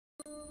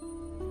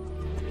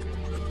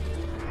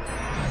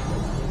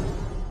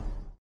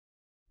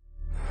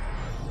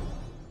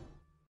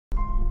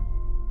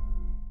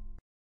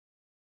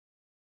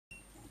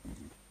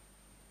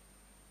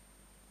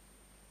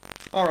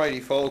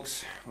Alrighty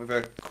folks, we've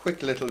a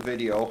quick little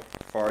video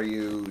for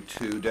you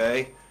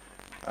today.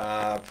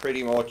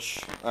 Pretty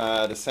much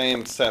the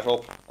same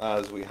setup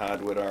as we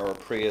had with our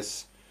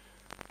Prius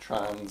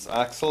trans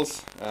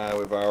axles,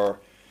 with our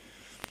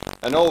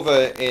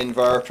Innova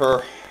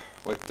inverter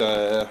with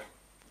the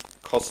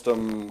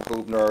custom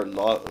Hubner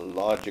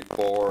logic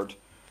board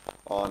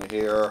on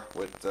here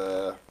with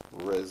the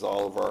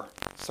resolver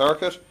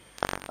circuit.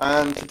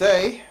 And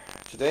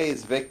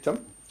today's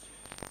victim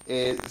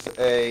is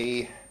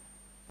a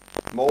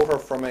motor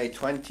from a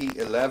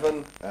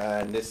 2011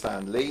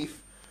 Nissan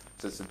Leaf.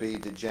 This will be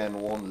the Gen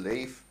 1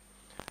 Leaf.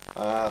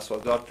 So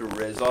I've got the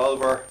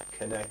resolver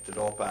connected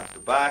up at the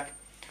back.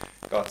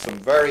 Got some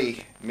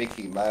very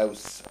Mickey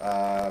Mouse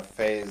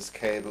phase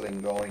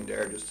cabling going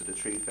there, just to the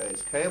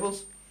 3-phase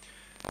cables.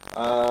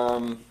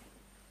 Got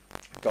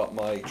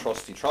my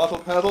trusty throttle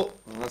pedal,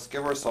 and let's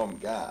give her some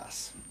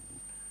gas.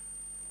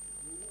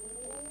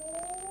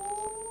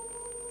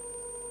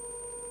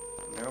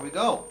 And there we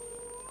go.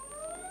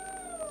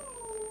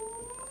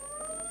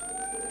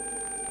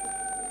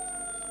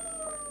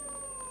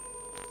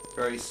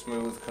 Very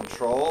smooth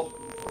control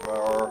of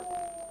our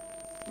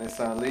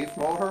Nissan Leaf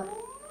motor.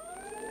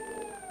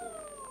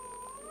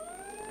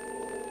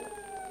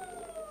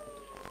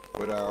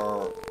 With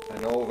our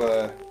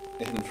Innova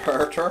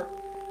inverter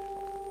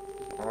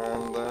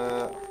and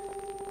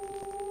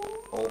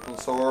open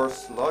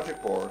source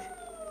logic board.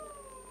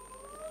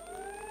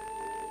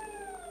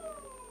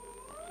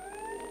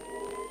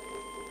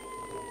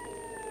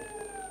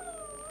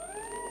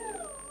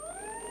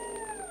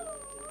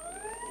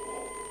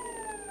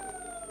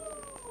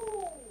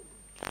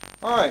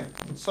 Alright,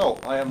 so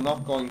I am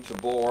not going to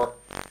bore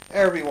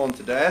everyone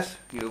to death.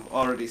 You've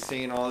already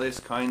seen all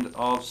this kind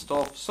of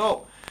stuff.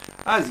 So,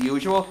 as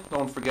usual,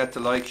 don't forget to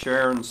like,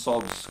 share and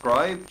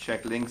subscribe.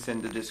 Check links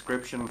in the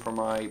description for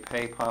my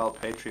PayPal,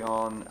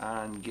 Patreon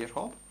and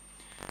GitHub.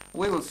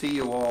 We will see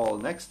you all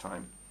next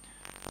time.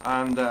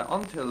 And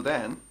until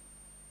then,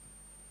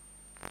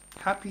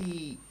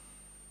 happy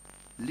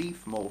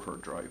Leaf motor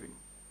driving.